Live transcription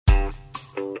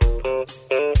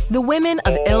The Women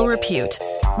of Ill Repute,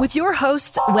 with your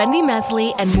hosts, Wendy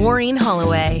Mesley and Maureen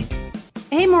Holloway.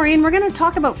 Hey, Maureen, we're going to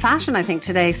talk about fashion, I think,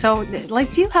 today. So,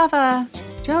 like, do you have a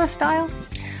style?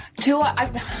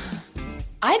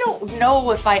 I don't know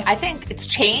if I think it's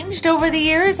changed over the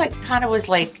years. I kind of was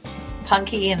like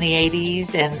punky in the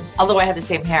 80s, and although I had the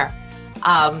same hair.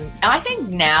 And I think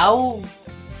now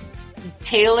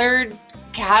tailored,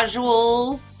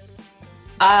 casual,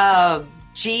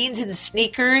 jeans and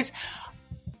sneakers,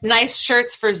 nice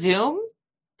shirts for Zoom,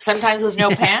 sometimes with no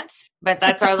pants, but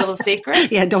that's our little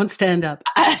secret. Yeah, don't stand up.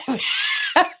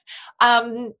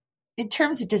 In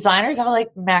terms of designers, I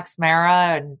like Max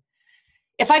Mara, and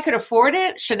if I could afford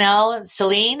it, Chanel and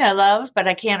Celine, I love, but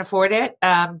I can't afford it.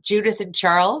 Judith and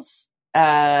Charles,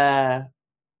 Smythe.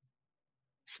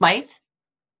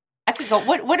 I could go.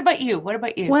 What about you?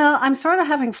 Well, I'm sort of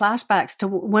having flashbacks to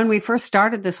when we first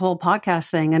started this whole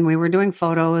podcast thing, and we were doing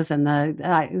photos,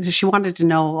 and she wanted to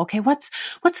know, okay, what's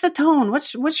the tone?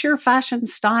 What's your fashion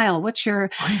style?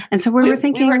 And so we were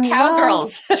thinking, we were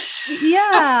cowgirls.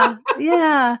 Well,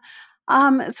 yeah.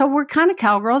 So we're kind of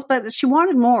cowgirls, but she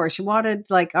wanted more. She wanted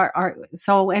like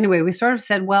so anyway, we sort of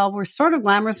said, well, we're sort of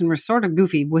glamorous and we're sort of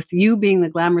goofy, with you being the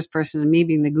glamorous person and me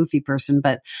being the goofy person.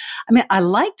 But I mean, I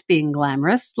liked being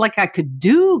glamorous. Like, I could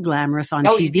do glamorous on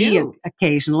TV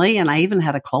occasionally. And I even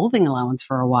had a clothing allowance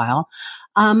for a while.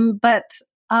 But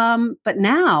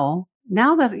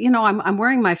now that, I'm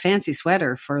wearing my fancy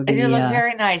sweater for the... You look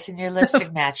very nice, and your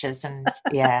lipstick matches, and the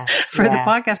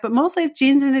podcast, but mostly it's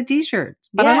jeans and a t-shirt.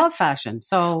 But I love fashion,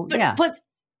 so But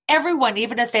everyone,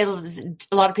 even if a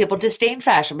lot of people disdain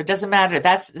fashion, but it doesn't matter.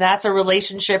 That's a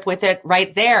relationship with it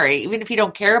right there. Even if you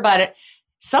don't care about it,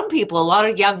 some people, a lot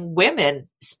of young women,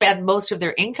 spend most of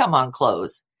their income on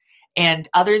clothes, and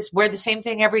others wear the same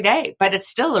thing every day, but it's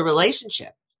still a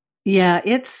relationship. Yeah,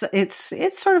 it's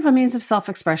sort of a means of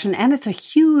self-expression, and it's a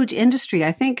huge industry.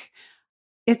 I think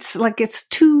it's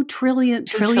 $2 trillion.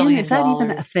 Is that even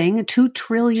a thing? $2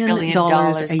 trillion a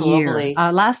globally.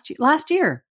 Year. Last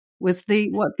year was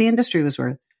what the industry was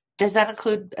worth. Does that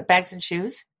include bags and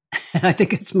shoes? I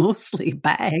think it's mostly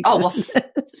bags. Oh, well,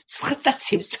 that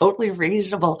seems totally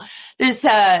reasonable. There's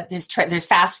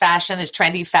fast fashion, there's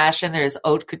trendy fashion, there's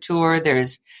haute couture,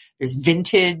 there's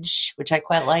vintage, which I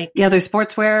quite like. Yeah, there's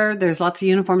sportswear, there's lots of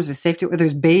uniforms, there's safety wear,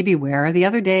 there's baby wear. The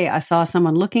other day I saw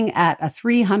someone looking at a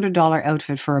 $300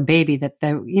 outfit for a baby that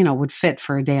they, would fit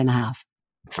for a day and a half.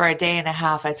 For a day and a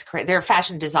half, that's crazy. There are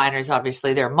fashion designers,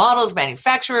 obviously. There are models,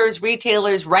 manufacturers,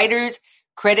 retailers, writers,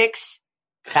 critics,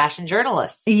 fashion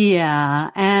journalists.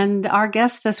 Yeah. And our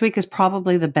guest this week is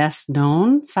probably the best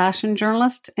known fashion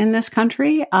journalist in this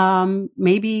country,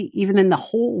 maybe even in the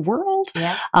whole world.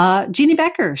 Yeah. Jeanne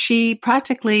Beker. She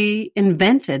practically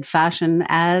invented fashion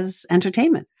as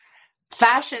entertainment.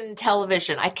 Fashion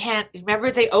television. I can't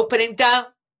remember the opening dun,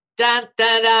 dun,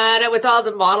 dun, dun, with all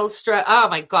the models. Oh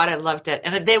my God, I loved it.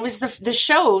 And it was the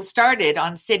show started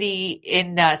on City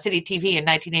TV in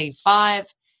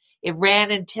 1985. It ran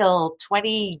until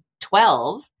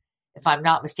 2012, if I'm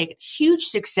not mistaken. Huge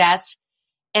success.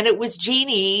 And it was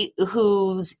Jeanne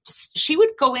she would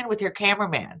go in with her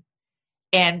cameraman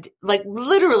and like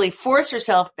literally force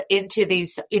herself into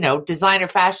these, designer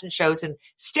fashion shows and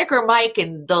stick her mic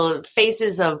in the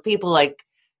faces of people like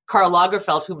Karl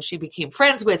Lagerfeld, whom she became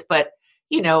friends with. But,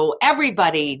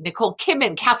 everybody, Nicole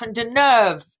Kidman, Catherine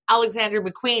Deneuve, Alexander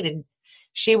McQueen, and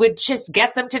she would just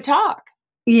get them to talk.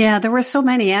 Yeah, there were so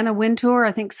many. Anna Wintour,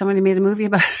 I think somebody made a movie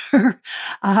about her.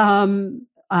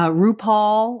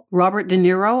 RuPaul, Robert De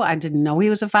Niro. I didn't know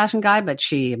he was a fashion guy, but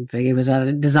he was at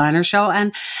a designer show.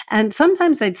 And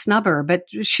sometimes they'd snub her, but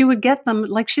she would get them,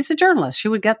 like, she's a journalist. She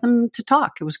would get them to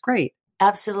talk. It was great.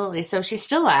 Absolutely. So she's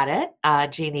still at it.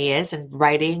 Jeanne is, and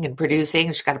writing and producing,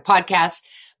 and she's got a podcast,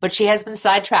 but she has been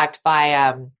sidetracked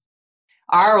by,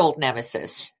 our old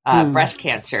nemesis, breast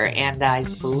cancer. And I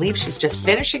believe she's just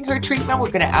finishing her treatment. We're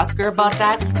going to ask her about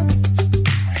that.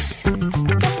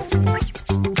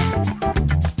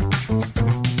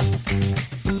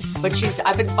 But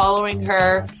I've been following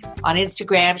her on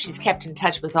Instagram. She's kept in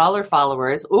touch with all her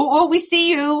followers. Oh, we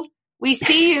see you. We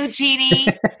see you, Jeanne.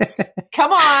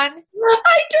 Come on.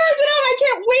 I turned it on. I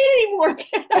can't wait anymore.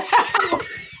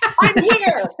 I'm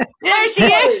here. There she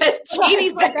is.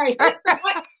 Jeanne Beker.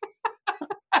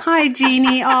 Hi,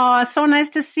 Jeanne. Oh, so nice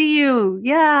to see you.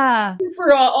 Yeah.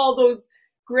 For all those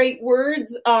great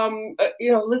words.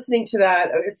 Listening to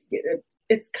that,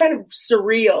 it's kind of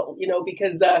surreal,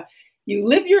 because you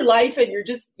live your life and you're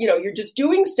just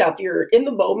doing stuff. You're in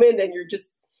the moment and you're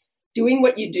just doing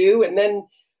what you do. And then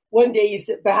one day you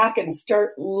sit back and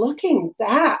start looking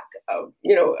back,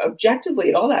 objectively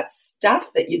at all that stuff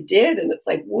that you did. And it's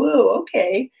like, whoa,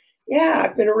 okay. Yeah,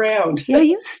 I've been around. Yeah,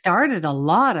 you started a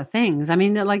lot of things. I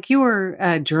mean, like you were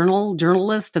a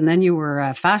journalist, and then you were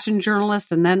a fashion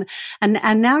journalist, and then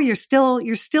and now you're still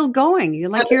going. You're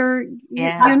like you're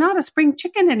not a spring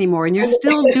chicken anymore, and you're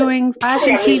still doing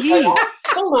fashion TV.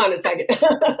 Hold on a second.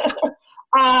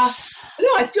 No,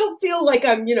 I still feel like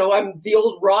I'm the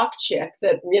old rock chick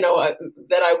that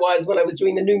that I was when I was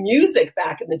doing the new music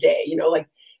back in the day. Like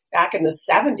back in the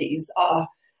 70s.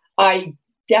 I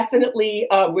definitely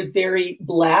was very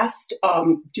blessed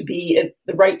to be at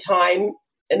the right time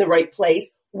in the right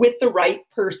place with the right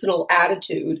personal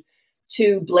attitude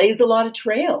to blaze a lot of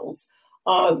trails.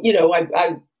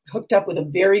 I hooked up with a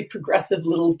very progressive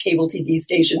little cable TV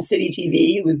station, City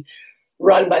TV. It was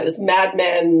run by this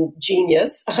madman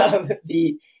genius,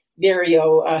 the very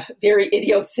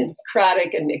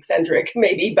idiosyncratic and eccentric,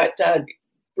 maybe, but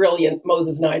brilliant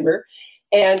Moses Neimer.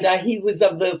 And he was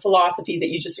of the philosophy that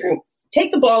you just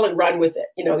take the ball and run with it.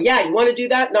 You want to do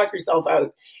that, knock yourself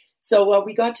out. So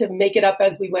we got to make it up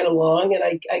as we went along, and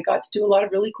I got to do a lot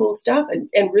of really cool stuff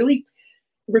and really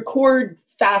record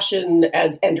fashion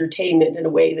as entertainment in a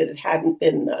way that it hadn't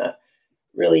been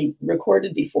really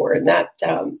recorded before. And that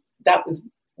was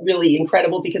really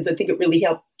incredible because I think it really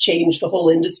helped change the whole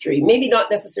industry. Maybe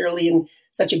not necessarily in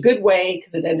such a good way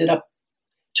because it ended up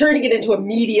turning it into a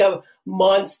media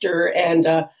monster and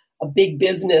a big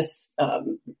business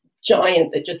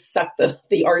giant that just sucked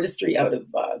the artistry out of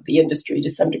the industry to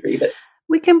some degree. But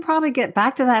we can probably get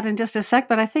back to that in just a sec,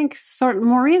 but I think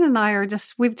Maureen and I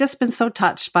we've just been so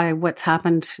touched by what's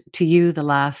happened to you the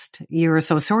last year or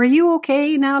so. So are you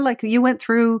okay now? Like you went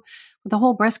through the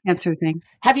whole breast cancer thing.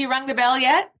 Have you rung the bell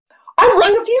yet? I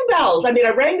rung a few bells. I mean,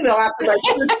 I rang the bell after my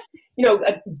first,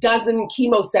 a dozen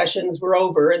chemo sessions were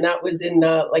over, and that was in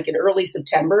early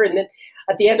September. And then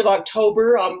at the end of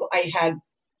October, I had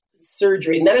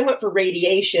surgery, and then I went for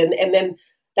radiation, and then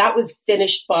that was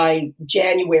finished by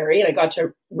January, and I got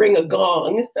to ring a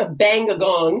gong, bang a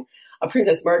gong.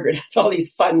 Princess Margaret has all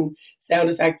these fun sound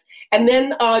effects. And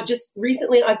then just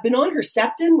recently, I've been on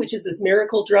Herceptin, which is this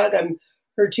miracle drug. I'm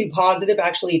HER2 positive,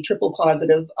 actually triple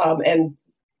positive. And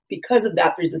because of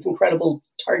that, there's this incredible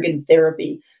targeted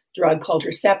therapy drug called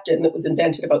Herceptin that was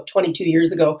invented about 22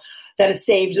 years ago that has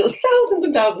saved thousands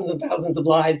and thousands and thousands of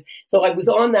lives. So I was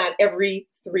on that every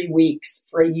 3 weeks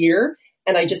for a year.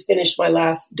 And I just finished my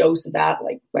last dose of that,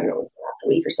 like, I don't know, it was last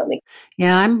week or something.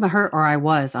 Yeah, I am.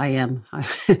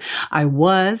 I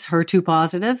was HER2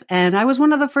 positive. And I was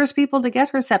one of the first people to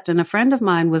get Herceptin. A friend of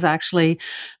mine was actually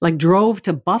drove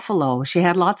to Buffalo. She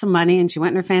had lots of money and she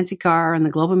went in her fancy car and the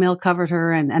Globe and Mail covered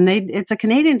her. And it's a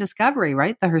Canadian discovery,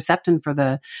 right? The Herceptin for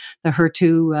the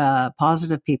HER2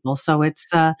 positive people. So it's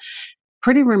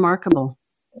pretty remarkable.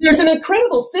 There's an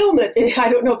incredible film that I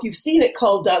don't know if you've seen it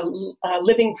called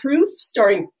Living Proof,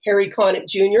 starring Harry Connick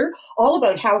Jr., all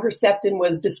about how Herceptin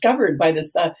was discovered by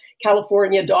this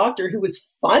California doctor who was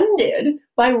funded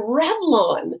by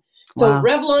Revlon. So wow.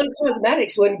 Revlon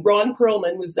Cosmetics, when Ron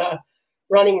Perlman was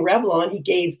running Revlon, he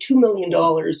gave $2 million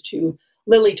to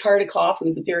Lily Tartikoff, who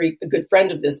was a good friend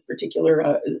of this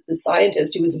particular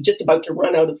scientist, who was just about to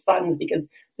run out of funds because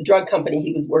the drug company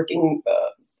he was working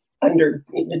under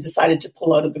decided to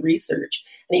pull out of the research.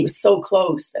 And he was so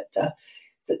close that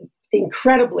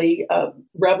incredibly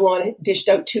Revlon dished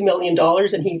out $2 million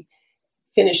and he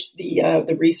finished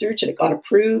the research and it got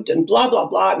approved and blah, blah,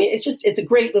 blah. I mean, it's a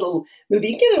great little movie.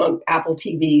 You can get it on Apple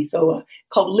TV. So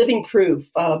called Living Proof.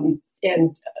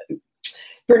 And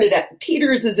Bernadette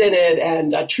Peters is in it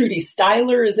and Trudy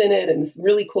Styler is in it and some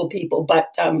really cool people.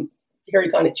 But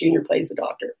Harry Connick Jr. plays the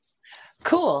doctor.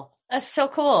 Cool. That's so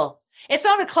cool. It's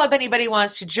not a club anybody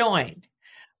wants to join,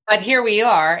 but here we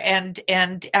are. And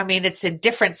I mean, it's a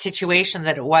different situation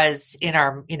than it was in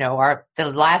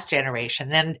the last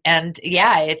generation. And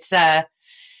yeah, it's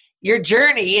your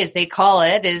journey, as they call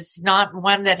it, is not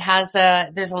one that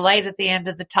there's a light at the end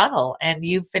of the tunnel, and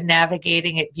you've been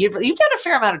navigating it. You've done a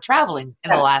fair amount of traveling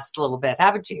in the last little bit,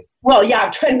 haven't you? Well, yeah,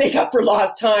 I'm trying to make up for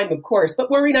lost time, of course.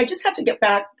 But Maureen, I just have to get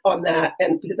back on that,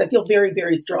 and because I feel very,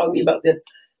 very strongly about this.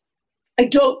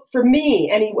 For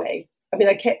me anyway, I mean,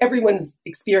 everyone's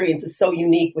experience is so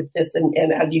unique with this.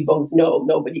 And as you both know,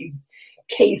 nobody's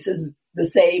case is the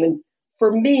same. And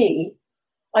for me,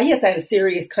 yes, I had a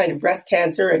serious kind of breast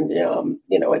cancer and,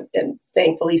 and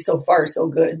thankfully so far so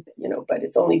good, but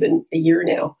it's only been a year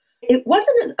now. It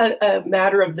wasn't a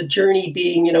matter of the journey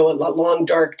being, a long,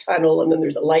 dark tunnel and then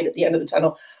there's a light at the end of the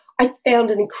tunnel. I found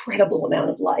an incredible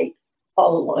amount of light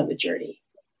all along the journey,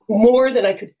 more than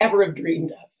I could ever have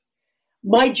dreamed of.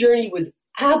 My journey was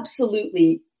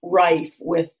absolutely rife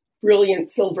with brilliant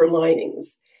silver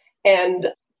linings. And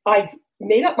I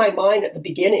made up my mind at the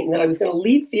beginning that I was going to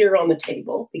leave fear on the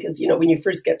table because, when you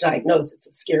first get diagnosed, it's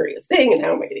the scariest thing. And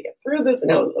how am I going to get through this?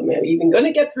 And how am I even going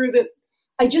to get through this?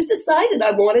 I just decided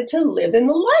I wanted to live in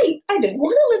the light. I didn't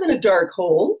want to live in a dark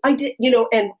hole. I did,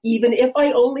 and even if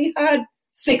I only had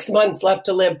 6 months left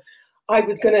to live, I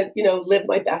was going to, live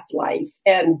my best life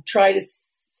and try to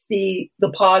see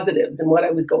the positives in what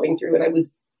I was going through. And I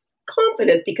was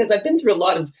confident because I've been through a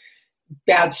lot of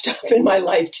bad stuff in my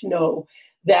life to know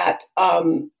that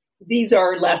these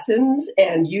are lessons,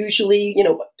 and usually,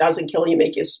 what doesn't kill you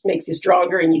makes you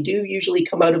stronger, and you do usually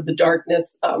come out of the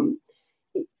darkness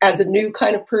as a new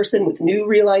kind of person with new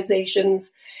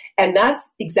realizations. And that's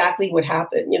exactly what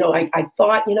happened. I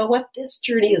thought, what, this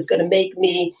journey is going to make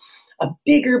me a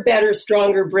bigger, better,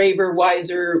 stronger, braver,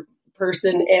 wiser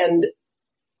person. And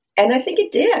I think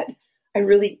it did.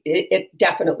 It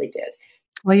definitely did.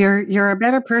 Well, you're a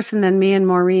better person than me and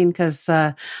Maureen, because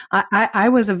I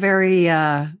was a very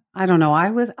I don't know, I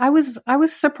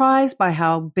was surprised by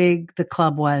how big the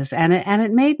club was, and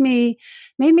it made me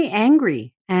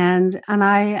angry, and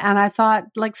I thought,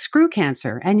 like, screw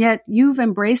cancer, and yet you've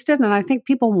embraced it, and I think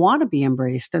people want to be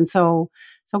embraced, and so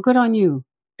good on you.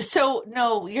 So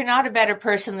no, you're not a better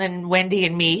person than Wendy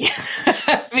and me,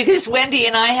 because Wendy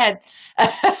and I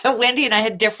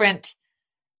had different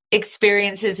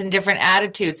experiences and different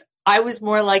attitudes. I was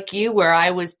more like you, where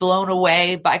I was blown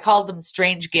away by, I call them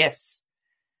strange gifts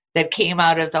that came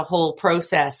out of the whole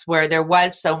process, where there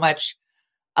was so much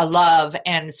love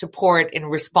and support and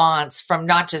response from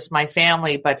not just my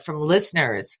family, but from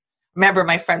listeners. Remember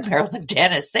my friend Marilyn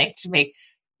Dennis saying to me,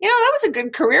 that was a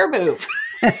good career move.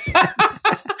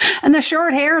 And the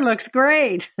short hair looks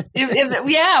great.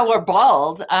 Yeah, we're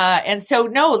bald. And so,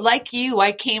 no, like you,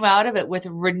 I came out of it with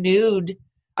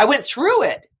I went through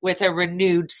it with a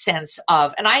renewed sense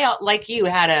of, and I, like you,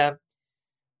 had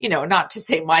not to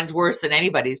say mine's worse than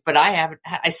anybody's, but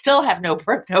I still have no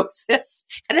prognosis,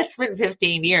 and it's been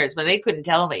 15 years, but they couldn't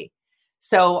tell me.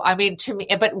 So, I mean, to me,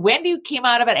 but Wendy came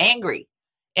out of it angry,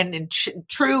 and in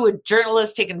true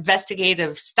journalistic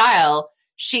investigative style,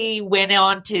 she went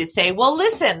on to say, well,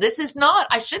 listen,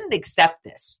 I shouldn't accept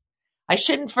this. I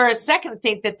shouldn't for a second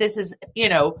think that this is,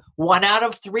 1 out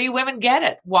of 3 women get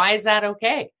it. Why is that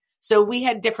okay? So we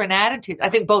had different attitudes. I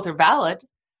think both are valid,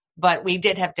 but we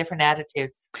did have different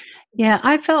attitudes. Yeah,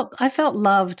 I felt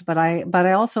loved, but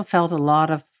I also felt a lot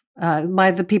of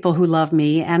by the people who love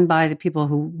me and by the people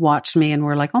who watched me and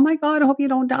were like, oh my God, I hope you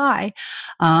don't die.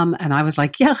 And I was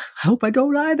like, yeah, I hope I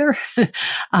don't either.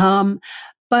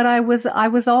 But I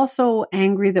was also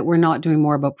angry that we're not doing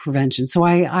more about prevention. So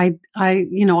I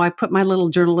put my little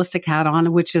journalistic hat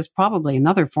on, which is probably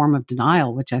another form of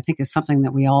denial, which I think is something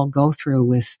that we all go through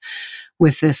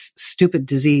with this stupid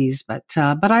disease. But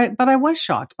I was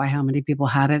shocked by how many people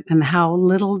had it and how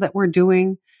little that we're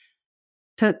doing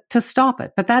to stop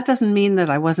it. But that doesn't mean that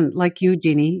I wasn't like you,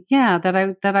 Jeannie. Yeah,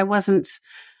 that I wasn't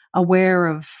aware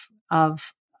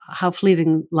of how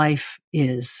fleeting life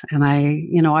is. And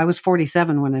I was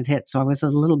 47 when it hit, so I was a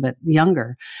little bit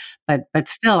younger, but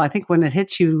still, I think when it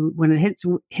hits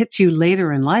you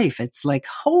later in life, it's like,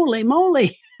 holy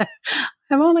moly,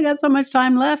 I've only got so much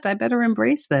time left. I better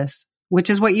embrace this, which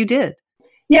is what you did.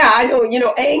 Yeah, I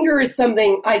know, anger is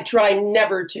something I try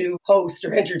never to host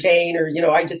or entertain,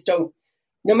 or, I just don't,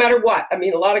 no matter what. I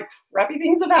mean, a lot of crappy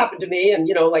things have happened to me, and,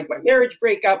 like my marriage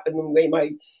breakup and the way my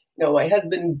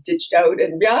husband ditched out,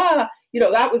 and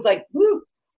that was like, woo,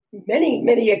 many,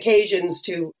 many occasions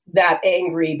to that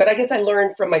angry. But I guess I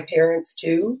learned from my parents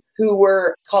too, who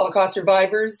were Holocaust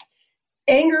survivors.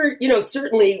 Anger,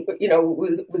 certainly,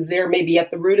 was there maybe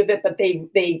at the root of it, but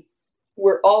they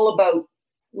were all about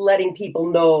letting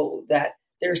people know that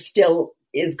there still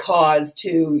is cause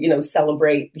to,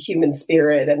 celebrate the human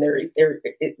spirit. And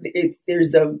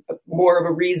there's a more of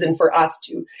a reason for us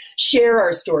to share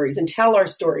our stories and tell our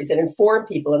stories and inform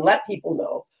people and let people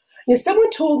know. Someone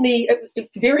told me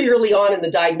very early on in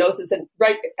the diagnosis, and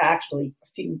actually a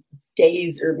few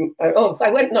days I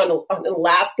went on an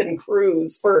Alaskan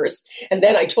cruise first, and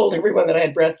then I told everyone that I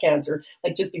had breast cancer,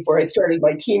 like just before I started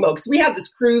my chemo, because we had this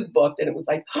cruise booked, and it was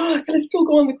like, oh, can I still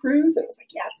go on the cruise? And it was like,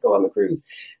 yes, go on the cruise.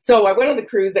 So I went on the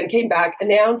cruise and came back,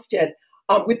 announced it.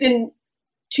 Within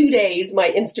 2 days, my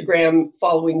Instagram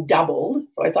following doubled.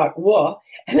 So I thought, whoa,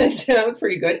 and then that was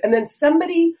pretty good. And then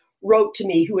somebody wrote to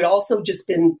me who had also just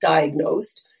been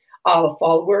diagnosed, a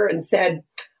follower, and said,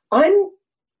 I'm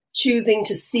choosing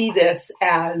to see this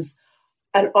as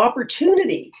an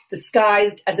opportunity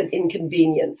disguised as an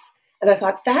inconvenience. And I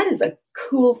thought, that is a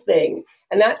cool thing.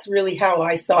 And that's really how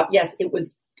I saw it. Yes, it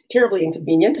was terribly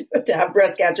inconvenient to have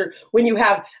breast cancer when you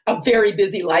have a very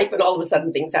busy life and all of a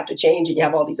sudden things have to change and you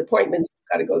have all these appointments.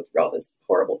 You've got to go through all this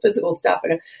horrible physical stuff.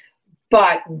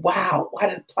 But wow, what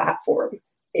a platform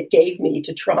it gave me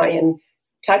to try and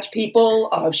touch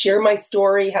people, share my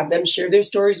story, have them share their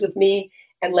stories with me,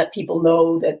 and let people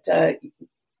know that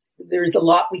there's a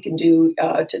lot we can do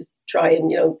to try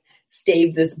and,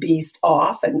 stave this beast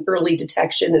off. And early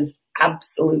detection is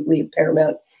absolutely of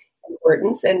paramount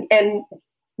importance. And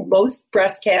most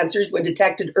breast cancers, when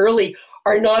detected early,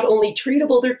 are not only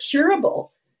treatable, they're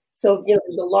curable. So,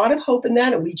 there's a lot of hope in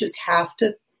that. And we just have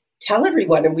to tell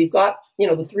everyone. And we've got,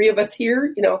 the three of us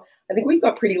here, I think we've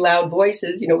got pretty loud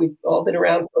voices. We've all been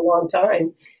around for a long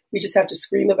time. We just have to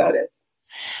scream about it.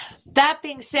 That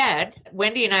being said,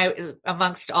 Wendy and I,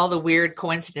 amongst all the weird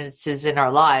coincidences in our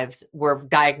lives, were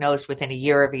diagnosed within a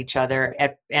year of each other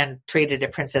and treated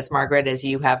at Princess Margaret, as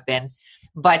you have been.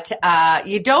 But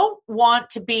you don't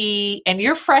want to be, and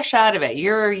you're fresh out of it.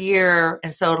 You're a year,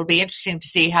 and so it'll be interesting to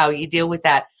see how you deal with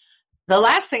that. The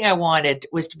last thing I wanted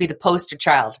was to be the poster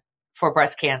child for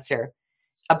breast cancer.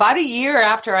 About a year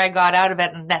after I got out of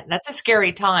it, and that's a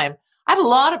scary time, I had a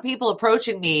lot of people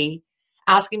approaching me,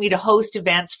 asking me to host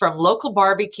events from local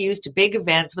barbecues to big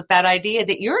events with that idea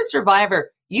that you're a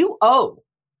survivor, you owe.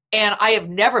 And I have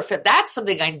never felt that's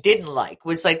something I didn't like,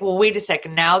 was like, well, wait a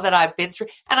second, now that I've been through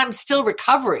and I'm still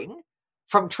recovering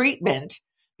from treatment,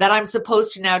 that I'm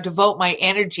supposed to now devote my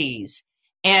energies.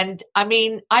 And I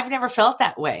mean, I've never felt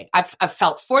that way. I've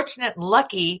felt fortunate and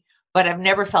lucky, but I've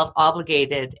never felt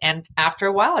obligated. And after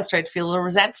a while, I started to feel a little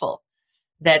resentful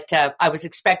that I was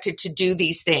expected to do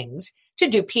these things, to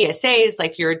do PSAs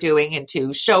like you're doing, and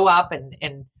to show up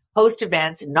and host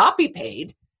events and not be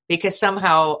paid because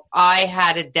somehow I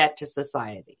had a debt to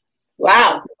society.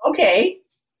 Wow. Okay.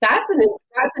 That's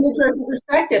an interesting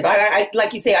perspective. I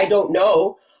like you say, I don't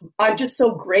know. I'm just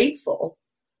so grateful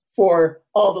for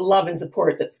all the love and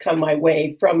support that's come my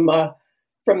way from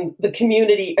the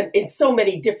community in so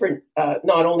many different,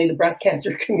 not only the breast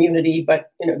cancer community,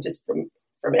 but, just from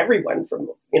everyone, from,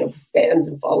 fans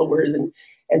and followers and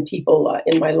people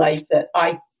in my life that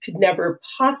I could never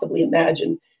possibly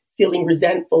imagine feeling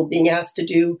resentful being asked to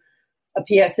do a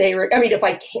PSA. If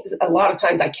I can, a lot of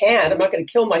times I can't. I'm not going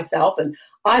to kill myself. And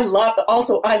I love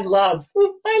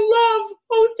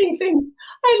hosting things.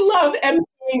 I love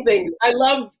emceeing things. I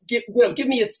love give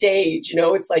me a stage.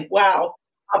 It's like, wow,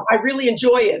 I really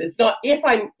enjoy it. It's not if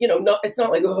I'm, it's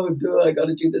not like, oh, good, I got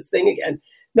to do this thing again.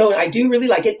 No, I do really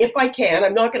like it. If I can,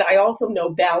 I'm not going to. I also know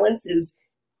balance is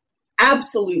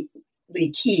absolutely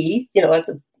key. That's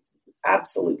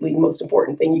absolutely the most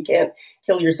important thing. You can't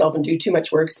kill yourself and do too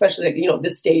much work, especially at,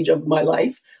 this stage of my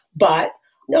life. But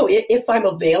no, if I'm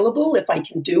available, if I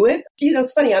can do it,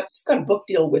 it's funny. I've just got a book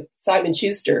deal with Simon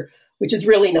Schuster, which is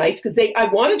really nice because I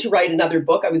wanted to write another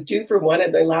book. I was due for one,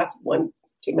 and my last one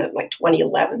came out in like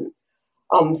 2011.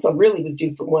 So I really was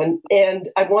due for one. And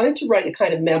I wanted to write a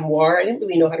kind of memoir. I didn't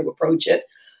really know how to approach it.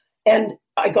 And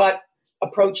I got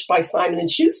approached by Simon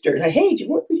and Schuster. And hey, if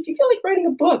you feel like writing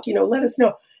a book, let us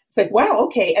know. It's like, wow,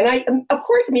 okay. And I, of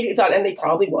course, immediately thought, and they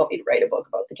probably want me to write a book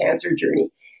about the cancer journey.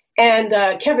 And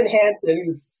Kevin Hansen,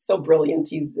 who's so brilliant,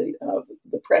 he's the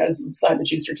president of Simon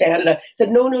Schuster Canada,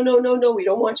 said, no, we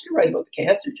don't want you to write about the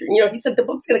cancer journey. He said the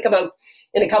book's going to come out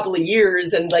in a couple of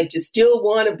years, and like, you still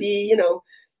want to be,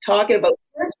 talking about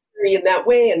the cancer journey in that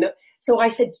way. And so I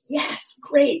said, yes,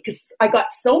 great, because I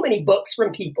got so many books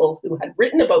from people who had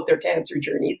written about their cancer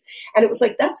journeys. And it was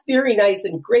like, that's very nice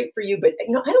and great for you. But, I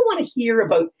don't want to hear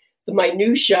about the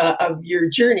minutia of your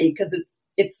journey because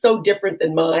it's so different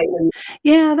than mine. And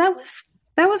yeah, that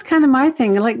was kind of my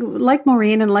thing. Like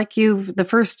Maureen and like you, the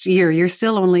first year, you're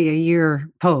still only a year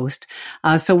post.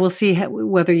 So we'll see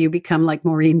whether you become like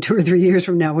Maureen 2 or 3 years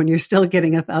from now when you're still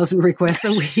getting 1,000 requests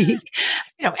a week.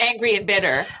 Angry and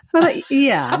bitter. But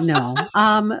yeah, no.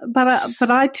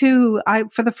 But I too,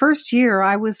 for the first year,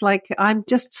 I was like, I'm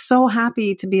just so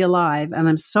happy to be alive. And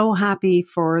I'm so happy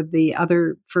for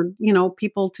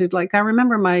people to like, I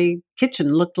remember my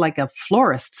kitchen looked like a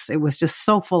florist's. It was just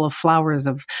so full of flowers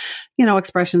of,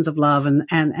 expressions of love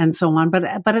and so on. But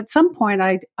at some point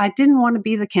I didn't want to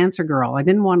be the cancer girl. I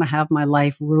didn't want to have my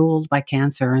life ruled by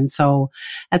cancer. And so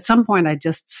at some point I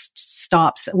just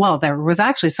stopped. Well, there was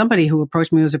actually somebody who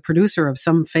approached me who was a producer of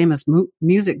some famous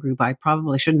music group I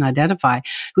probably shouldn't identify,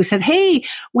 who said, hey,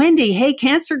 Wendy, hey,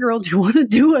 cancer girl, do you want to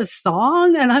do a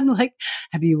song? And I'm like,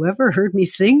 have you ever heard me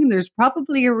sing? There's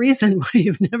probably a reason why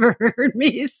you've never heard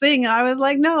me sing. I was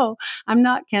like, no, I'm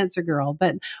not cancer girl,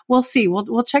 but we'll see.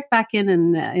 We'll check back in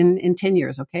 10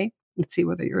 years. Okay. Let's see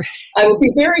whether you're. I would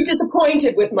be very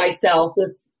disappointed with myself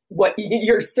what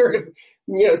you're sort of,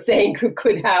 saying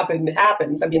could happen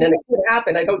happens. I mean, and it could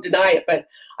happen. I don't deny it, but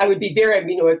I would be very,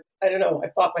 I don't know. I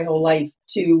fought my whole life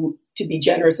to be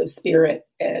generous of spirit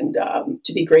and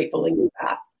to be grateful and do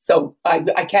that. So I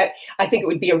think it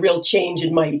would be a real change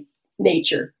in my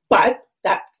nature, but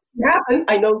that can happen.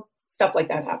 I know stuff like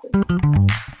that happens.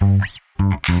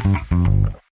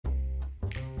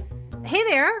 Hey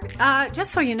there.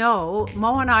 Just so you know,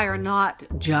 Mo and I are not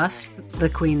just the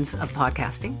queens of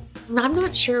podcasting. I'm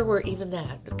not sure we're even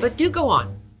that, but do go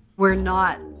on. We're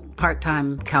not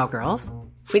part-time cowgirls.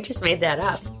 We just made that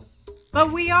up.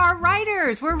 But we are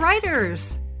writers. We're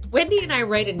writers. Wendy and I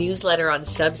write a newsletter on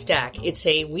Substack. It's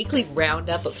a weekly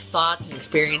roundup of thoughts and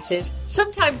experiences,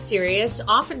 sometimes serious,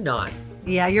 often not.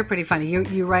 Yeah, you're pretty funny.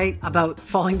 You write about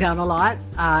falling down a lot.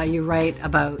 You write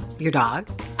about your dog.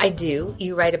 I do.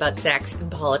 You write about sex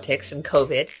and politics and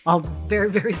COVID. All very,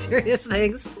 very serious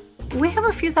things. We have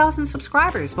a few thousand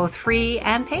subscribers, both free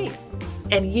and paid.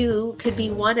 And you could be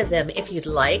one of them if you'd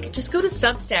like. Just go to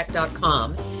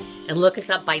substack.com and look us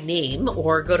up by name,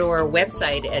 or go to our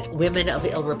website at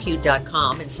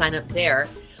womenofillrepute.com and sign up there.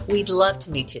 We'd love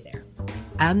to meet you there.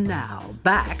 And now,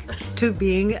 back to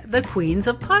being the queens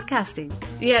of podcasting.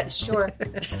 Yeah, sure.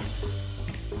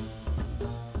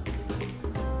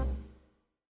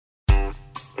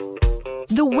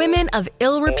 The Women of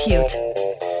Ill Repute.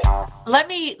 Let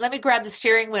me grab the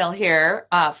steering wheel here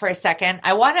for a second.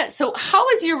 So how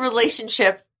is your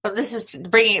relationship? This is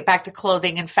bringing it back to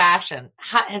clothing and fashion.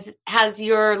 Has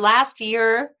your last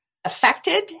year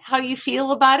affected how you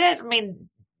feel about it? I mean,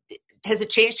 has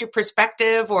it changed your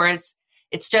perspective, or is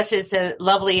it's just as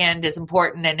lovely and as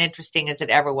important and interesting as it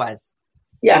ever was?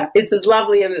 Yeah, it's as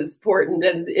lovely and as important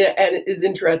and as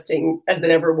interesting as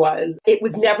it ever was. It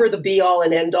was never the be all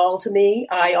and end all to me.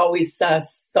 I always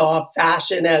saw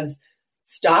fashion as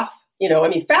stuff.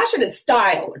 Fashion and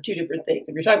style are two different things.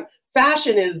 If you're talking,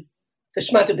 fashion is the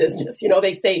schmutta business.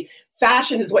 They say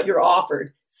fashion is what you're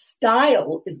offered.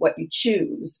 Style is what you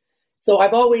choose. So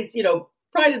I've always,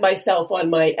 prided myself on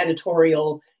my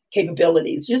editorial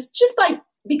capabilities, just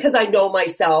because I know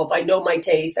myself, I know my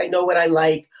taste, I know what I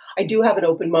like. I do have an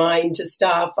open mind to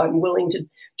stuff. I'm willing to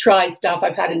try stuff.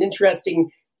 I've had an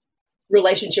interesting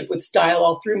relationship with style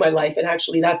all through my life. And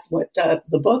actually that's what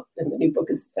the book and the new book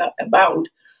is about,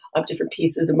 different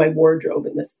pieces of my wardrobe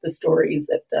and the stories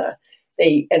that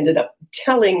they ended up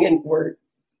telling and were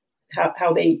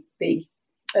how they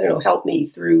helped me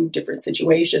through different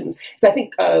situations. So I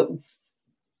think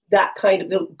that kind of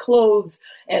the clothes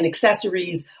and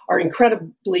accessories are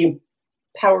incredibly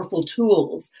powerful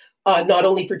tools, not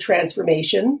only for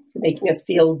transformation, for making us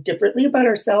feel differently about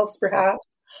ourselves, perhaps,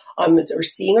 or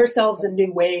seeing ourselves in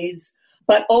new ways,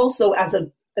 but also as a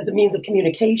means of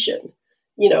communication.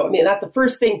 That's the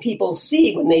first thing people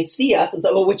see when they see us is,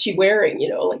 oh, what's she wearing?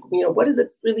 What does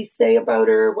it really say about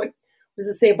her? What does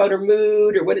it say about her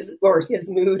mood, or his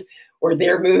mood, or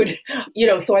their mood?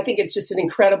 So I think it's just an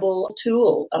incredible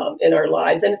tool in our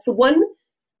lives. And it's the one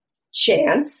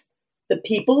chance that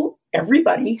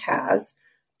everybody has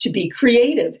to be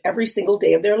creative every single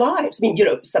day of their lives. I mean,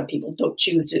 some people don't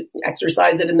choose to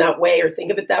exercise it in that way or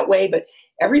think of it that way, but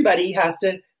everybody has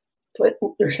to put,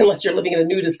 unless you're living in a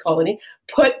nudist colony,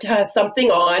 put something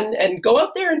on and go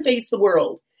out there and face the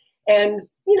world. And,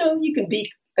 you can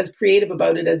be as creative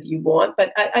about it as you want,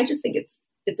 but I just think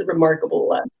it's a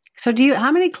remarkable. So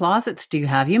how many closets do you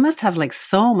have? You must have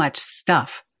so much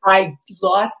stuff. I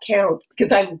lost count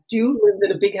because I do live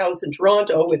in a big house in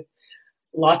Toronto with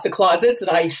lots of closets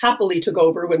that I happily took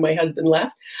over when my husband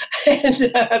left. And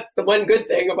that's the one good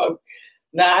thing about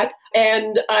that.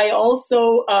 And I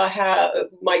also have,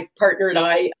 my partner and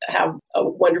I have a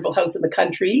wonderful house in the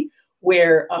country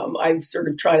where I sort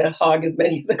of try to hog as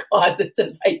many of the closets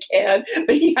as I can.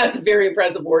 But he has a very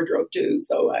impressive wardrobe too.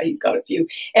 So he's got a few.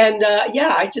 And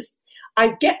I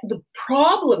get the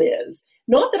problem is,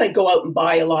 not that I go out and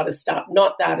buy a lot of stuff,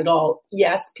 not that at all.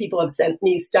 Yes, people have sent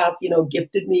me stuff,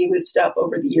 gifted me with stuff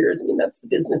over the years. I mean, that's the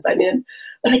business I'm in.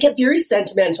 But I get very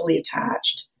sentimentally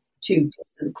attached to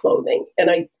pieces of clothing. And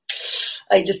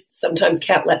I just sometimes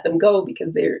can't let them go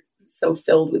because they're so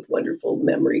filled with wonderful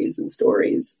memories and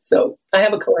stories. So I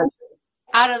have a collection.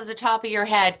 Out of the top of your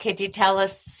head, could you tell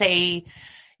us, say,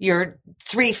 your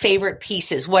 3 favorite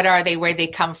pieces? What are they? Where they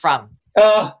come from?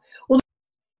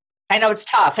 I know it's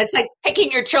tough. It's like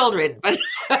picking your children, but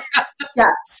yeah,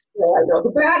 I know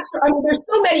the backs. I mean, there's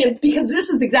so many because this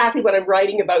is exactly what I'm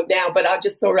writing about now. But I'll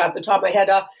just throw it off the top of my head.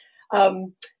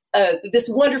 This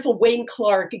wonderful Wayne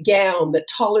Clark gown that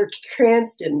Taller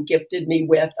Cranston gifted me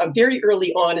with very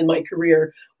early on in my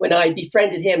career when I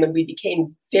befriended him and we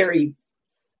became very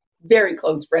very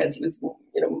close friends. He was,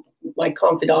 my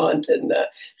confidant and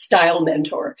style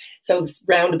mentor. So it was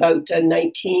around about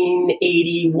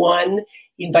 1981.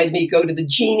 He invited me to go to the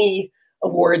Jeanne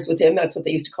Awards with him. That's what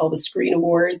they used to call the Screen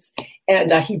Awards.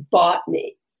 And he bought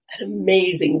me an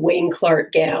amazing Wayne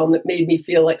Clark gown that made me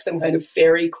feel like some kind of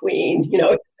fairy queen,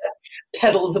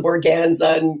 petals of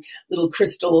organza and little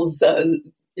crystals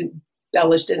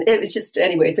embellished. And it was just,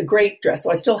 anyway, it's a great dress.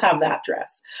 So I still have that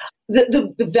dress.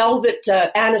 The velvet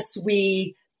Anna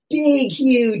Sui, big,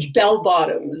 huge bell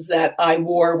bottoms that I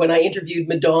wore when I interviewed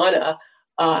Madonna.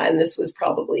 And this was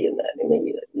probably in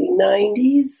maybe the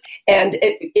 90s. And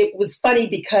it was funny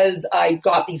because I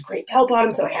got these great bell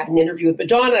bottoms and I had an interview with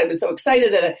Madonna. I was so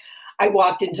excited that I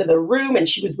walked into the room and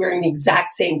she was wearing the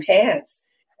exact same pants.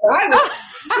 And I was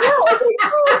like,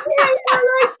 oh, yeah,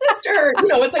 you're my sister.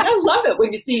 It's like, I love it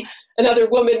when you see another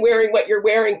woman wearing what you're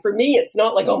wearing. For me, it's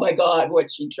not like, oh my God,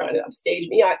 what's she trying to upstage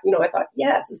me? I thought,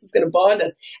 yes, this is going to bond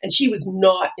us. And she was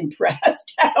not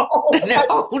impressed at all.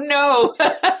 No.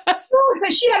 So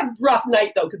she had a rough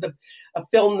night though, because of a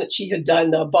film that she had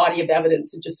done, Body of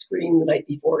Evidence, had just screened the night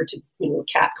before to,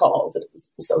 cat calls. And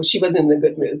so she wasn't in a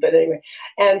good mood, but anyway.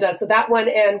 And so that one,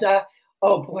 and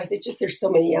oh boy, there's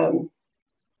so many,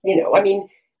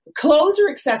 clothes or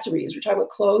accessories? We're talking about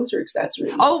clothes or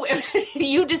accessories? Oh,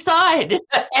 you decide.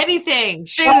 Anything.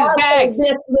 Shoes, bags.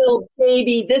 This little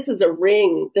baby, this is a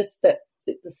ring. The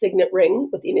signet ring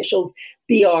with the initials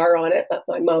BR on it.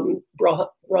 My mom,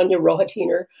 Rania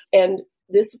Rohatiner. And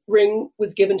this ring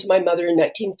was given to my mother in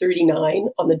 1939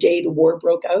 on the day the war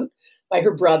broke out by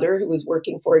her brother, who was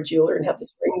working for a jeweler and had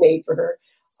this ring made for her.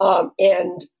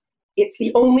 And it's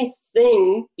the only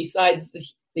thing besides the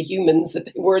humans that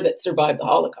they were that survived the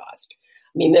Holocaust.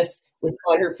 I mean, this was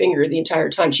on her finger the entire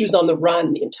time. She was on the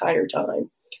run the entire time.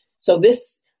 So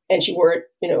this, and she wore it,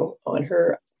 on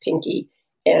her pinky.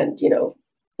 And,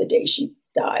 the day she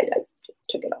died, I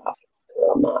took it off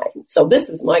on mine. So this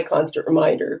is my constant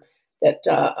reminder that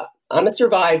I'm a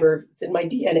survivor. It's in my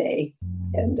DNA.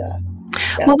 And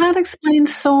yeah. Well, that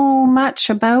explains so much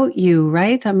about you,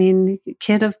 right? I mean,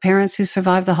 kid of parents who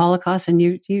survived the Holocaust, and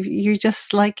you're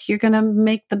just like, you're going to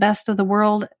make the best of the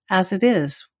world as it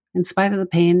is. In spite of the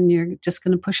pain, you're just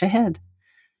going to push ahead.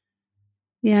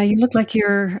 Yeah, you look like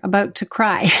you're about to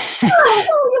cry.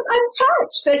 I'm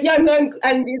touched.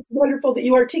 And it's wonderful that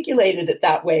you articulated it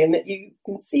that way and that you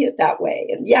can see it that way.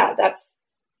 And yeah, that's,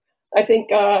 I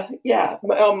think, our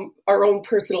own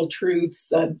personal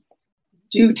truths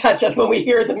do touch us when we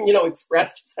hear them,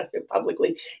 expressed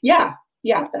publicly. Yeah,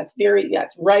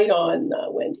 that's right on,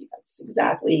 Wendy. That's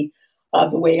exactly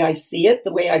the way I see it,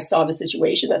 the way I saw the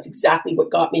situation. That's exactly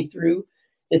what got me through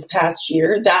this past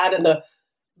year. That and the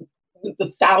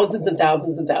thousands and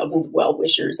thousands and thousands of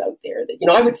well-wishers out there that,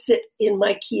 I would sit in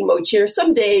my chemo chair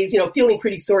some days, feeling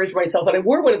pretty sorry for myself. And I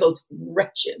wore one of those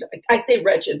wretched, I say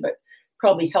wretched, but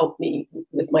probably helped me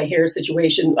with my hair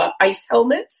situation, ice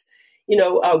helmets,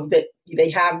 that they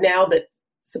have now that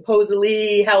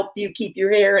supposedly help you keep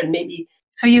your hair and maybe.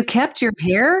 So you kept your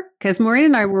hair? Because Maureen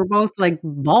and I were both like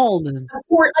bald.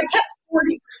 I kept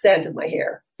 40% of my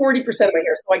hair, 40% of my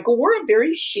hair. So I wore a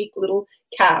very chic little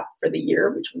cap for the year,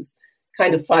 which was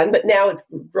kind of fun, but now it's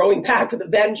growing back with a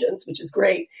vengeance, which is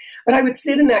great. But I would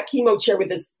sit in that chemo chair with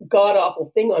this god awful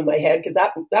thing on my head, because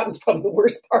that was probably the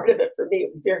worst part of it for me.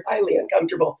 It was very highly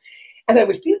uncomfortable. And I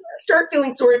would start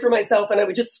feeling sorry for myself, and I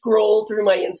would just scroll through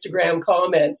my Instagram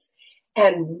comments,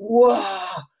 and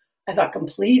wow, I thought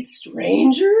complete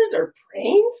strangers are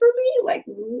praying for me? Like,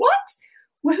 what?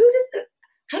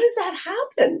 How does that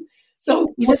happen?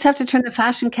 So you just have to turn the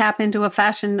fashion cap into a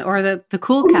fashion, or the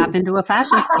cool cap into a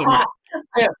fashion statement.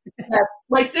 Yes.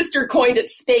 My sister coined it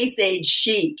space age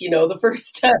chic. The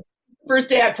first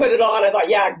day I put it on, I thought,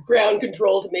 ground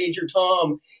control to Major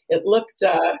Tom. It looked,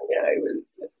 it was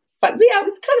fun. Yeah, it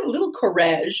was kind of a little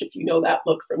courage, if you know that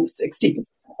look from the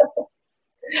 60s.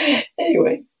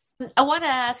 Anyway. We want to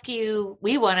ask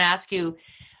you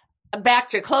back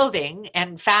to clothing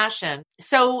and fashion.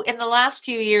 So in the last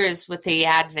few years, with the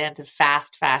advent of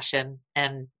fast fashion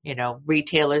and,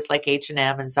 retailers like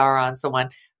H&M and Zara and so on,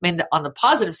 on the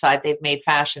positive side, they've made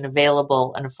fashion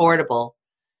available and affordable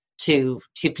to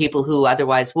people who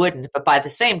otherwise wouldn't. But by the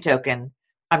same token,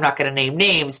 I'm not going to name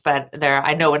names, but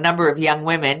I know a number of young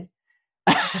women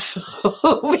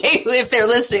who, if they're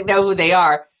listening, know who they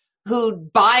are, who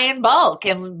buy in bulk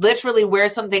and literally wear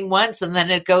something once and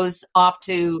then it goes off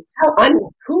to... How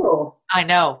uncool. I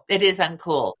know. It is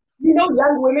uncool.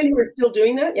 Young women who are still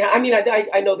doing that? Yeah, I mean,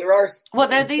 I know there are...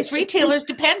 Well, these retailers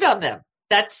depend on them.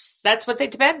 That's what they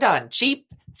depend on. Cheap,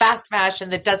 fast fashion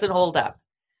that doesn't hold up.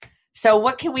 So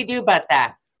what can we do about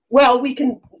that? Well, we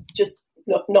can just,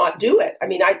 not do it. I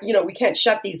mean, we can't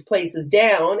shut these places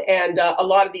down, and a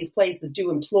lot of these places do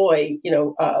employ,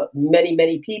 many,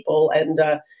 many people, and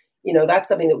that's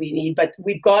something that we need. But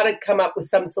we've got to come up with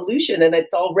some solution, and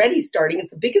it's already starting.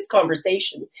 It's the biggest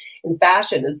conversation in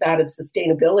fashion is that of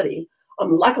sustainability.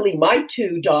 Luckily, my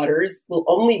two daughters will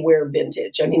only wear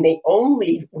vintage. I mean, they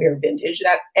only wear vintage.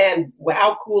 And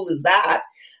how cool is that?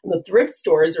 And the thrift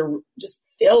stores are just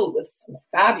filled with some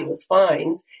fabulous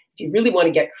finds. If you really want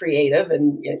to get creative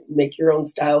and make your own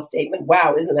style statement,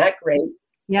 wow, isn't that great?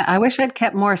 Yeah, I wish I'd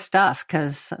kept more stuff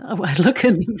because I look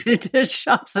in the vintage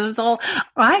shops and it's all,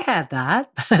 I had that.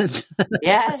 But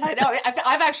Yes, I know.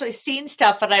 I've actually seen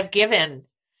stuff that I've given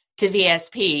to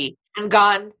VSP and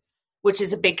gone, which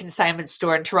is a big consignment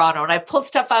store in Toronto, and I've pulled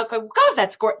stuff out going, God,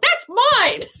 that's gorgeous. That's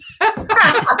mine.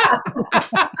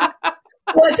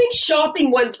 Well, I think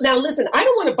shopping ones. Now, listen, I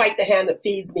don't want to bite the hand that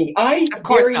feeds me. I Of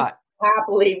course not.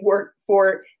 happily work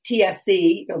for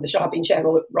TSC, the shopping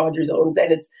channel that Rogers owns,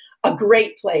 and it's a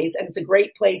great place, and it's a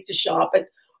great place to shop. And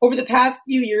over the past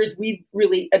few years, we've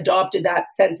really adopted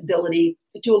that sensibility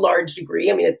to a large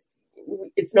degree. I mean,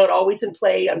 it's not always in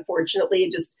play, unfortunately.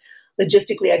 It just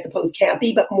logistically, I suppose, can't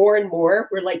be. But more and more,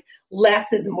 we're like,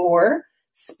 less is more.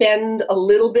 Spend a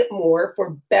little bit more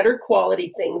for better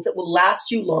quality things that will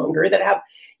last you longer, that have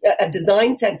a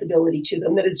design sensibility to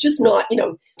them, that is just not,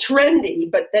 trendy,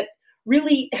 but that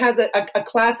really has a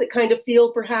classic kind of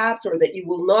feel, perhaps, or that you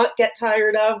will not get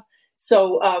tired of.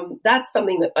 So that's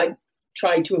something that I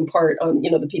try to impart on,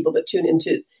 the people that tune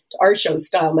into our show,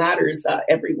 Style Matters,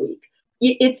 every week.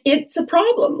 It's a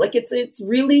problem. Like it's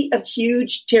really a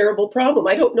huge, terrible problem.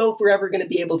 I don't know if we're ever going to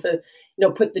be able to,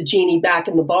 put the genie back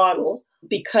in the bottle,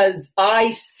 because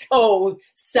I so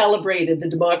celebrated the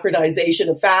democratization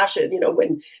of fashion,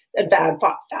 and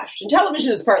fashion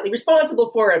television is partly responsible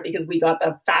for it, because we got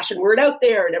the fashion word out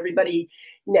there, and everybody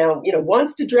now,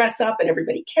 wants to dress up, and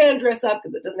everybody can dress up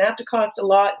because it doesn't have to cost a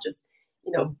lot. Just,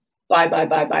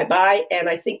 buy. And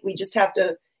I think we just have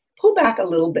to pull back a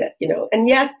little bit, and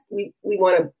yes, we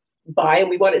want to buy,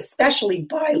 and we want to especially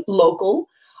buy local,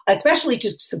 especially to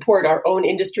support our own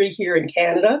industry here in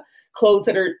Canada, clothes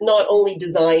that are not only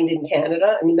designed in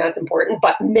Canada, I mean, that's important,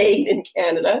 but made in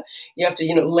Canada. You have to,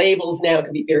 labels now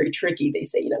can be very tricky. They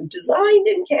say, designed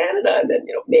in Canada, and then,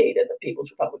 made in the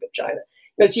People's Republic of China.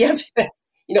 So you have to,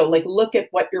 look at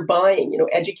what you're buying,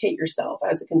 educate yourself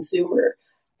as a consumer.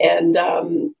 And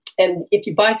if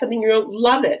you buy something you don't,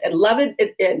 love it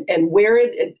and wear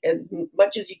it as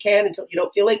much as you can until you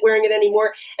don't feel like wearing it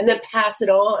anymore, and then pass it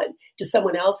on to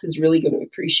someone else who's really going to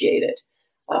appreciate it.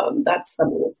 That's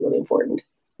something that's really important.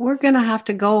 we're going to have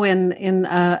to go in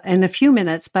a few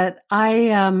minutes, but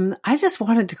I just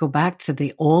wanted to go back to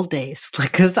the old days,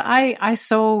 because I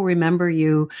so remember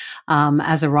you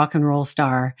as a rock and roll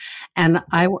star, and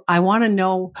I want to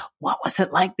know, what was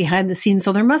it like behind the scenes?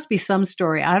 So there must be some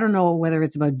story. I don't know whether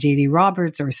it's about J.D.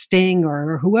 Roberts or Sting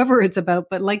or whoever it's about,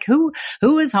 but like who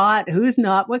is hot, who's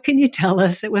not? What can you tell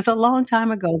us? It was a long time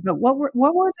ago, but what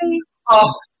were they?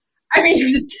 Oh, I mean, you're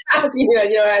just asking,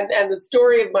 and the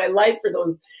story of my life for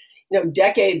those,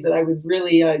 decades that I was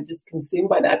really just consumed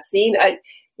by that scene.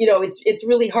 It's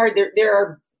really hard. There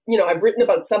are, I've written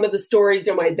about some of the stories,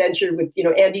 my adventure with,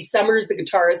 Andy Summers, the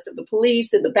guitarist of the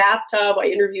Police, in the bathtub. I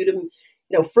interviewed him,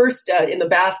 first in the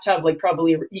bathtub, like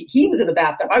probably he was in the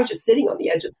bathtub. I was just sitting on the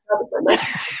edge of the tub with my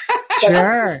mouth.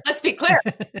 Sure. Let's be clear.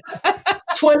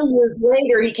 20 years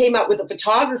later, he came out with a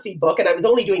photography book, and I was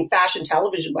only doing fashion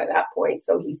television by that point.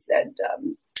 So he said,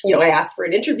 I asked for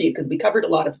an interview because we covered a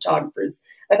lot of photographers.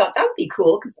 I thought that would be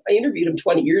cool because I interviewed him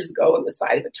 20 years ago on the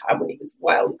side of a tub when he was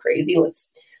wild and crazy.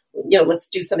 Let's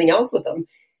do something else with him.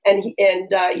 And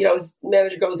his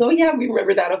manager goes, "Oh yeah, we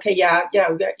remember that. Okay, yeah,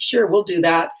 sure, we'll do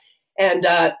that." And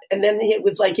then it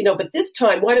was like, but this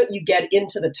time, why don't you get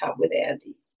into the tub with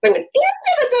Andy? I went into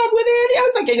the tub with Andy. I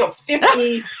was like,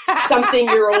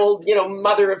 50-something-year-old,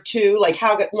 mother of two. Like,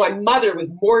 my mother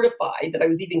was mortified that I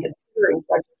was even considering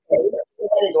such a thing. I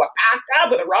went into a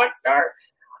bathtub with a rock star.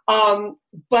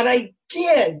 But I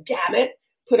did, damn it,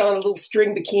 put on a little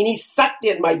string bikini, sucked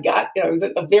in my gut. I was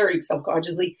a very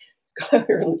self-consciously got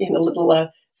her in a little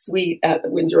suite at the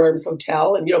Windsor Arms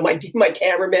Hotel. And, my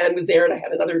cameraman was there, and I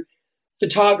had another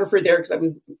photographer there because I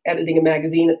was editing a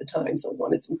magazine at the time. So I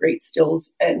wanted some great stills,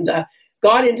 and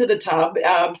got into the tub.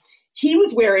 He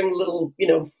was wearing little,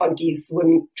 funky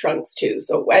swim trunks too.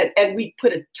 So, and we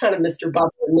put a ton of Mr. Bubble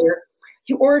in there.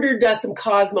 he ordered some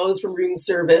Cosmos from room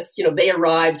service. They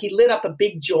arrived. He lit up a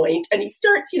big joint and he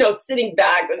starts, sitting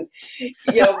back and,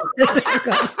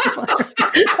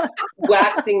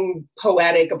 waxing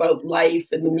poetic about life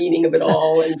and the meaning of it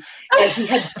all. And he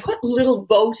had put little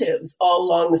votives all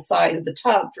along the side of the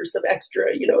tub for some extra,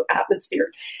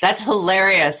 atmosphere. That's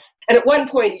hilarious. And at one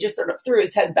point, he just sort of threw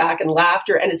his head back in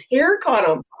laughter and his hair caught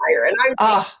on fire. And I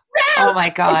was oh my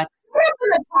God. In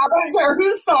the top, I don't care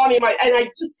who saw me. And I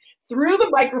just threw the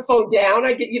microphone down.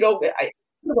 I get, I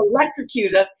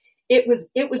electrocuted us. It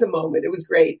was a moment. It was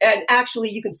great. And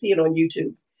actually, you can see it on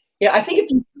YouTube. Yeah, I think if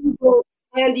you Google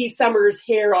Andy Summers'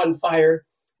 hair on fire,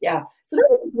 yeah. So that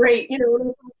was great.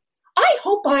 I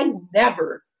hope I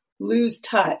never lose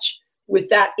touch with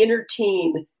that inner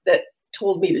teen that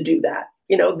told me to do that.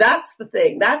 That's the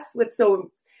thing. That's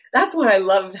why I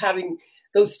love having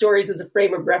those stories as a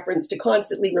frame of reference to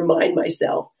constantly remind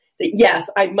myself that, yes,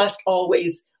 I must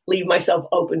always leave myself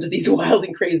open to these wild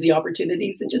and crazy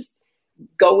opportunities and just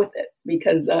go with it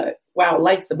because, wow,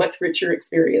 life's a much richer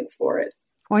experience for it.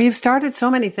 Well, you've started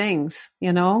so many things,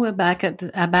 back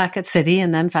at City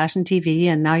and then Fashion TV,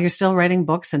 and now you're still writing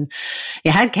books. And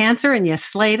you had cancer and you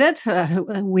slayed it.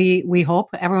 We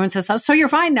hope. Everyone says so. You're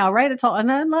fine now, right? It's all. And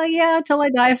I'm like, yeah, till I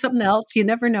die of something else. You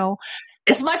never know.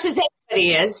 As much as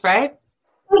anybody is, right?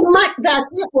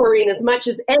 That's it, Maureen. As much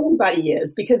as anybody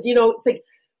is, because it's like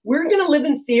we're going to live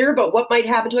in fear about what might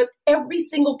happen to it. Every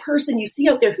single person you see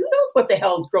out there, who knows what the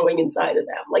hell's growing inside of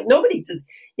them? Like nobody says,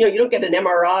 you don't get an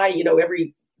MRI,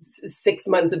 every 6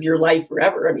 months of your life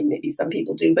forever. I mean, maybe some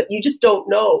people do, but you just don't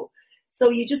know. So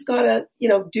you just gotta,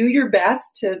 do your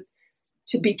best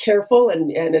to be careful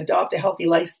and adopt a healthy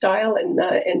lifestyle and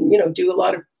do a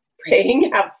lot of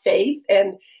praying, have faith,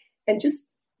 and just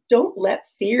don't let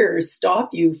fear stop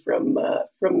you from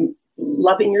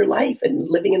loving your life and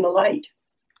living in the light.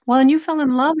 Well, and you fell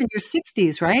in love in your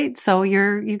 60s, right? So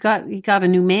you got a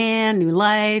new man, new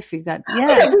life. You got we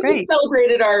great. Just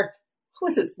celebrated our. Who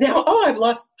is this now? Oh, I've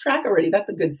lost track already. That's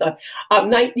a good sign.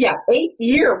 8th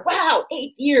year. Wow,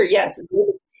 8th year. Yes,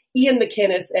 Ian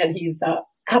McInnes, and he's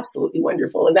absolutely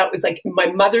wonderful. And that was like my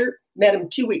mother met him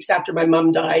 2 weeks after my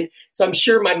mom died. So I'm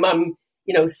sure my mom,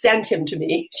 sent him to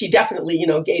me. She definitely,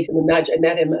 gave him a nudge. I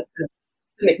met him at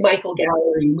the McMichael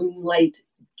Gallery Moonlight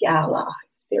Gala.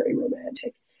 Very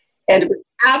romantic, and it was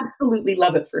absolutely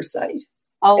love at first sight.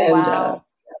 Oh, and, wow!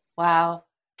 Wow.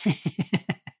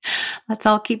 Let's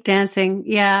all keep dancing.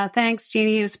 Yeah. Thanks,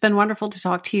 Jeannie. It's been wonderful to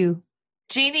talk to you.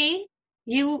 Jeannie,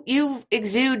 you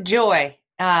exude joy.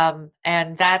 And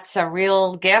that's a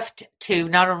real gift to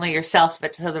not only yourself,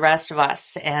 but to the rest of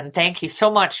us. And thank you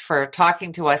so much for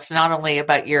talking to us, not only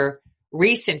about your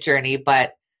recent journey,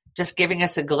 but just giving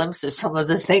us a glimpse of some of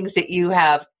the things that you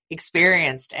have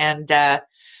experienced. And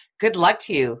good luck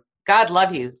to you. God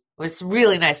love you. It was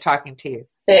really nice talking to you.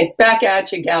 Thanks. Back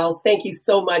at you, gals. Thank you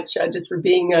so much just for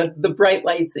being the bright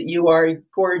lights that you are. You're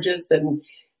gorgeous and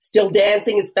still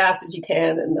dancing as fast as you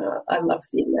can. And I love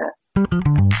seeing that.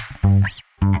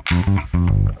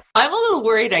 I'm a little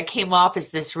worried I came off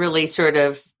as this really sort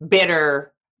of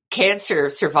bitter cancer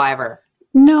survivor.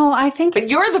 No, I think. But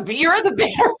you're the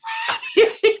bitter.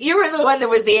 You were the one that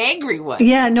was the angry one.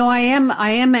 Yeah, no, I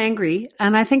am angry.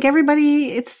 And I think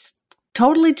it's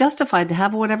totally justified to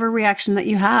have whatever reaction that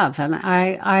you have. And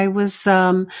I was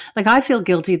I feel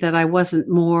guilty that I wasn't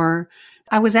more.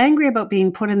 I was angry about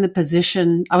being put in the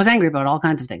position. I was angry about all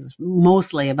kinds of things,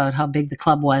 mostly about how big the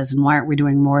club was and why aren't we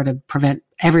doing more to prevent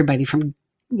everybody from,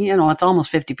 it's almost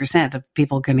 50% of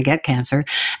people going to get cancer.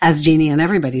 As Jeannie and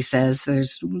everybody says,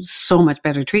 there's so much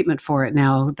better treatment for it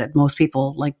now that most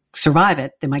people survive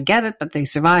it. They might get it, but they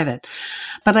survive it.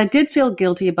 But I did feel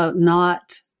guilty about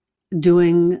not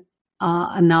doing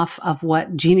enough of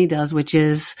what Jeannie does, which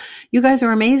is, you guys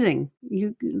are amazing.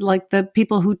 You like the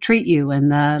people who treat you,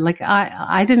 and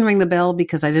I didn't ring the bell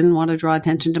because I didn't want to draw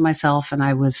attention to myself. And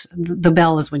the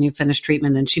bell is when you finish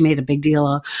treatment. And she made a big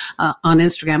deal on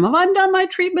Instagram of I'm done my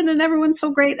treatment and everyone's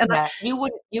so great. And you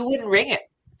wouldn't ring it.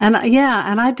 And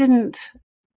and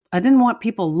I didn't want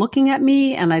people looking at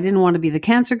me, and I didn't want to be the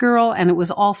cancer girl. And it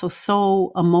was also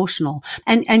so emotional.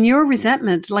 And your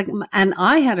resentment, and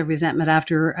I had a resentment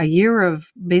after a year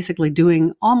of basically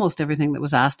doing almost everything that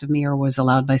was asked of me or was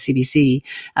allowed by CBC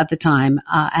at the time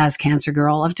as cancer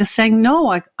girl, of just saying, no,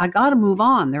 I got to move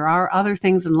on. There are other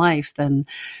things in life than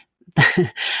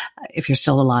if you're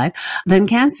still alive, than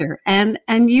cancer. And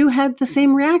you had the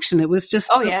same reaction. It was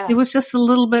just, it was just a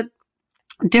little bit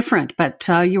different, but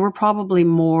you were probably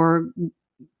more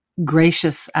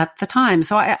gracious at the time.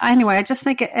 So I just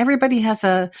think everybody has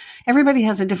a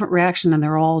different reaction, and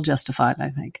they're all justified,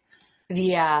 I think.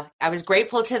 Yeah, I was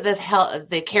grateful to the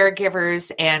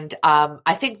caregivers, and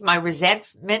I think my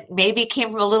resentment maybe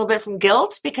came from a little bit from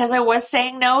guilt because I was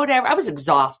saying no to. I was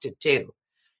exhausted too.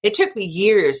 It took me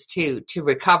years to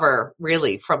recover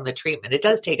really from the treatment. It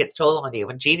does take its toll on you,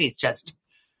 and Jeannie's just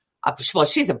well,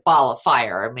 she's a ball of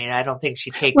fire. I mean, I don't think she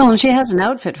takes. Well, and she has an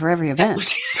outfit for every event.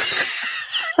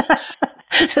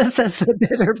 This is the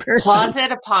bitter person.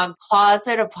 Closet upon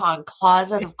closet upon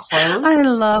closet of clothes. I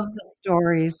love the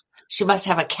stories. She must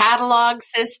have a catalog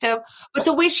system. But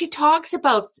the way she talks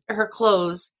about her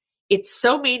clothes, it's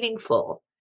so meaningful.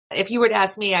 If you were to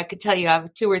ask me, I could tell you I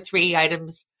have 2 or 3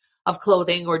 items of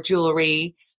clothing or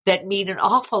jewelry that mean an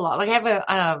awful lot. Like I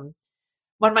have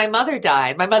when my mother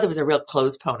died, my mother was a real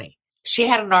clothes pony. She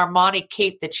had an Armani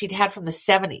cape that she'd had from the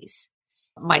 70s.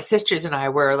 My sisters and I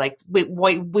were like, we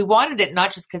wanted it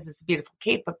not just because it's a beautiful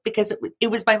cape, but because it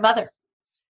was my mother.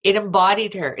 It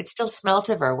embodied her. It still smelt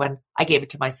of her when I gave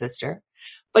it to my sister.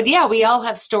 But yeah, we all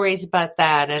have stories about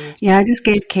that. And yeah, I just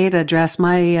gave Kate a dress.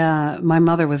 My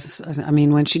mother was, I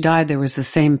mean, when she died, there was the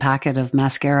same packet of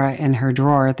mascara in her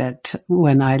drawer that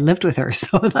when I lived with her.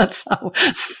 So that's how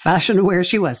fashion aware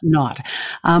she was. Not.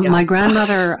 My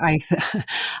grandmother,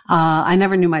 I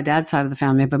never knew my dad's side of the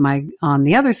family, but on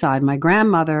the other side, my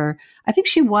grandmother, I think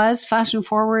she was fashion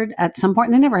forward at some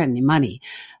point. They never had any money.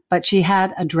 But she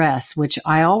had a dress, which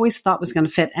I always thought was going to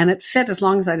fit. And it fit as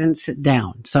long as I didn't sit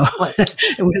down. So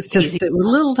it was a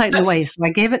little tight in the waist. So I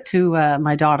gave it to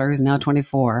my daughter, who's now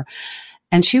 24.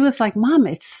 And she was like, Mom,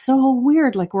 it's so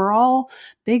weird. Like we're all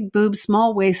big boobs,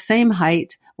 small waist, same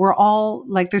height. We're all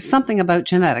like, there's something about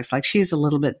genetics. Like she's a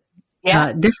little bit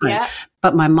different. Yeah.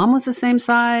 But my mom was the same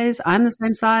size. I'm the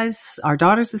same size. Our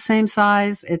daughter's the same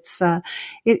size. It's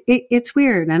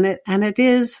weird. And it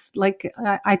is like,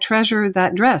 I treasure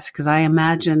that dress because I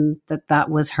imagine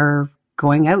that was her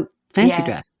going out fancy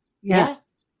dress. Yeah.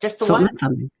 Just the so one. It meant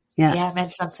something. Yeah. Yeah, it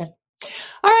meant something.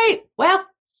 All right. Well,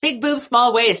 big boob,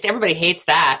 small waist. Everybody hates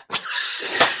that.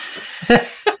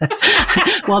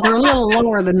 Well, they're a little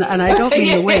lower than, and I don't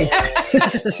mean the waist,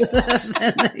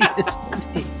 than they used to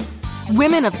be.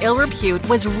 Women of Ill Repute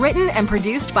was written and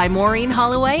produced by Maureen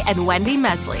Holloway and Wendy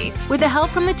Mesley, with the help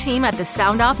from the team at the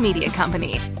Sound Off Media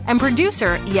Company and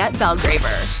producer Yet Belgraver.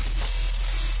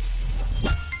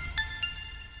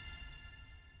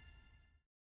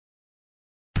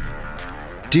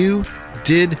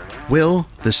 Will,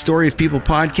 the Story of People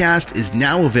podcast is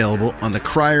now available on the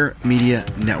Crier Media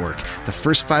Network. The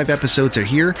first 5 episodes are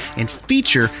here and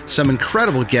feature some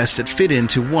incredible guests that fit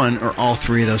into one or all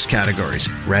 3 of those categories.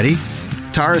 Ready?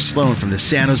 Tara Sloan from the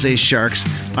San Jose Sharks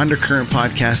Undercurrent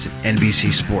podcast at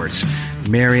NBC Sports.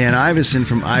 Marianne Iveson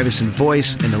from Iveson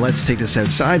Voice and the Let's Take This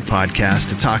Outside podcast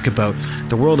to talk about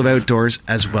the world of outdoors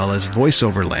as well as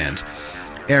voiceover land.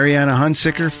 Ariana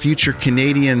Hunsicker, future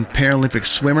Canadian Paralympic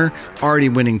swimmer, already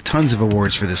winning tons of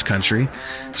awards for this country.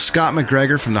 Scott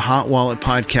McGregor from the Hot Wallet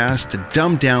podcast to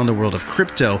dumb down the world of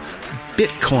crypto,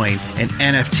 Bitcoin, and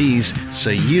NFTs so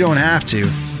you don't have to.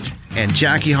 And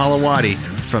Jackie Holowati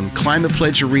from Climate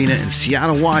Pledge Arena in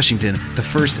Seattle, Washington, the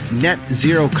first net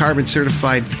zero carbon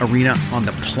certified arena on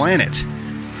the planet.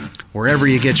 Wherever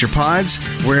you get your pods,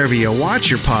 wherever you watch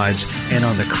your pods, and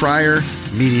on the Crier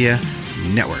Media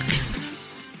Network.